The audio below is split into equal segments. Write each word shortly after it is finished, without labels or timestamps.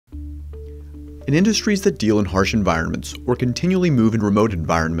In industries that deal in harsh environments or continually move in remote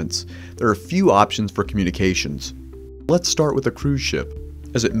environments, there are few options for communications. Let's start with a cruise ship.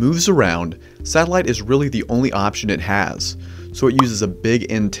 As it moves around, satellite is really the only option it has, so it uses a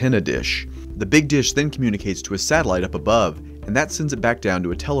big antenna dish. The big dish then communicates to a satellite up above, and that sends it back down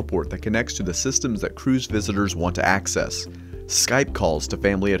to a teleport that connects to the systems that cruise visitors want to access. Skype calls to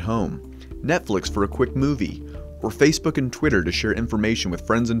family at home, Netflix for a quick movie, or Facebook and Twitter to share information with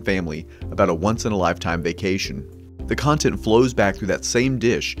friends and family about a once-in-a-lifetime vacation. The content flows back through that same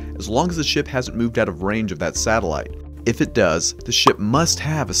dish as long as the ship hasn't moved out of range of that satellite. If it does, the ship must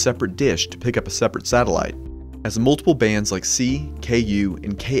have a separate dish to pick up a separate satellite. As multiple bands like C, KU,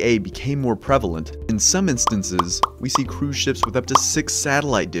 and KA became more prevalent, in some instances, we see cruise ships with up to 6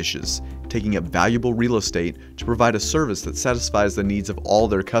 satellite dishes, taking up valuable real estate to provide a service that satisfies the needs of all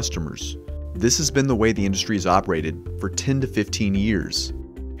their customers. This has been the way the industry has operated for 10 to 15 years.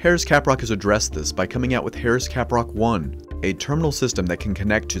 Harris CapRock has addressed this by coming out with Harris CapRock 1, a terminal system that can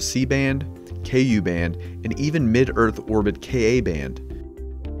connect to C-band, KU band, and even mid-Earth orbit Ka band.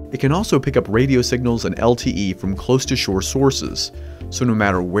 It can also pick up radio signals and LTE from close-to-shore sources, so no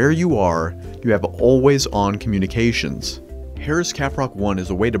matter where you are, you have always-on communications. Harris CapRock 1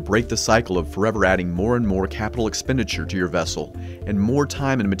 is a way to break the cycle of forever adding more and more capital expenditure to your vessel and more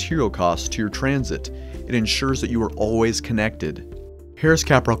time and material costs to your transit. It ensures that you are always connected. Harris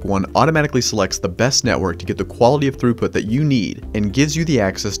CapRock 1 automatically selects the best network to get the quality of throughput that you need and gives you the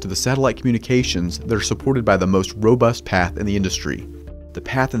access to the satellite communications that are supported by the most robust path in the industry. The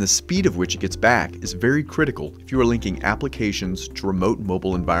path and the speed of which it gets back is very critical if you are linking applications to remote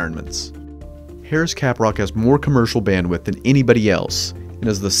mobile environments. Harris CapRock has more commercial bandwidth than anybody else and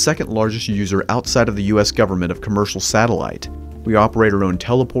is the second largest user outside of the US government of commercial satellite. We operate our own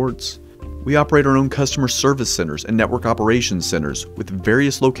teleports. We operate our own customer service centers and network operations centers with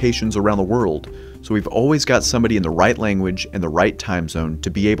various locations around the world, so we've always got somebody in the right language and the right time zone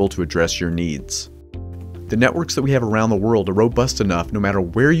to be able to address your needs. The networks that we have around the world are robust enough no matter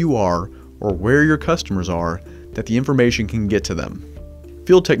where you are or where your customers are that the information can get to them.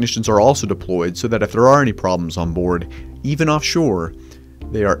 Field technicians are also deployed so that if there are any problems on board, even offshore,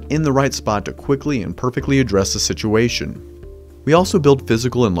 they are in the right spot to quickly and perfectly address the situation. We also build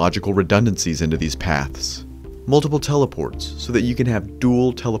physical and logical redundancies into these paths. Multiple teleports so that you can have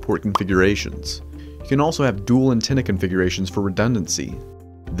dual teleport configurations. You can also have dual antenna configurations for redundancy.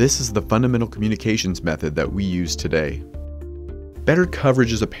 This is the fundamental communications method that we use today. Better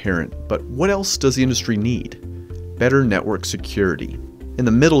coverage is apparent, but what else does the industry need? Better network security. In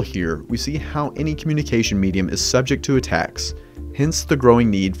the middle here, we see how any communication medium is subject to attacks, hence the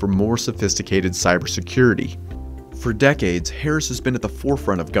growing need for more sophisticated cybersecurity. For decades, Harris has been at the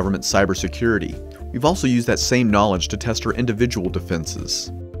forefront of government cybersecurity. We've also used that same knowledge to test our individual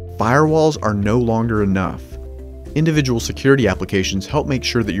defenses. Firewalls are no longer enough. Individual security applications help make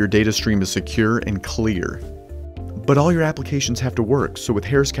sure that your data stream is secure and clear. But all your applications have to work, so with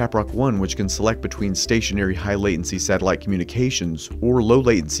Harris CapRock 1, which can select between stationary high-latency satellite communications or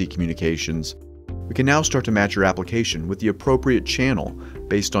low-latency communications, we can now start to match your application with the appropriate channel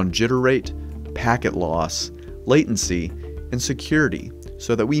based on jitter rate, packet loss, latency, and security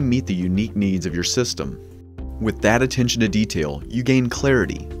so that we meet the unique needs of your system. With that attention to detail, you gain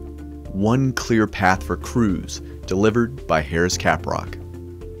clarity. One clear path for cruise, delivered by Harris CapRock.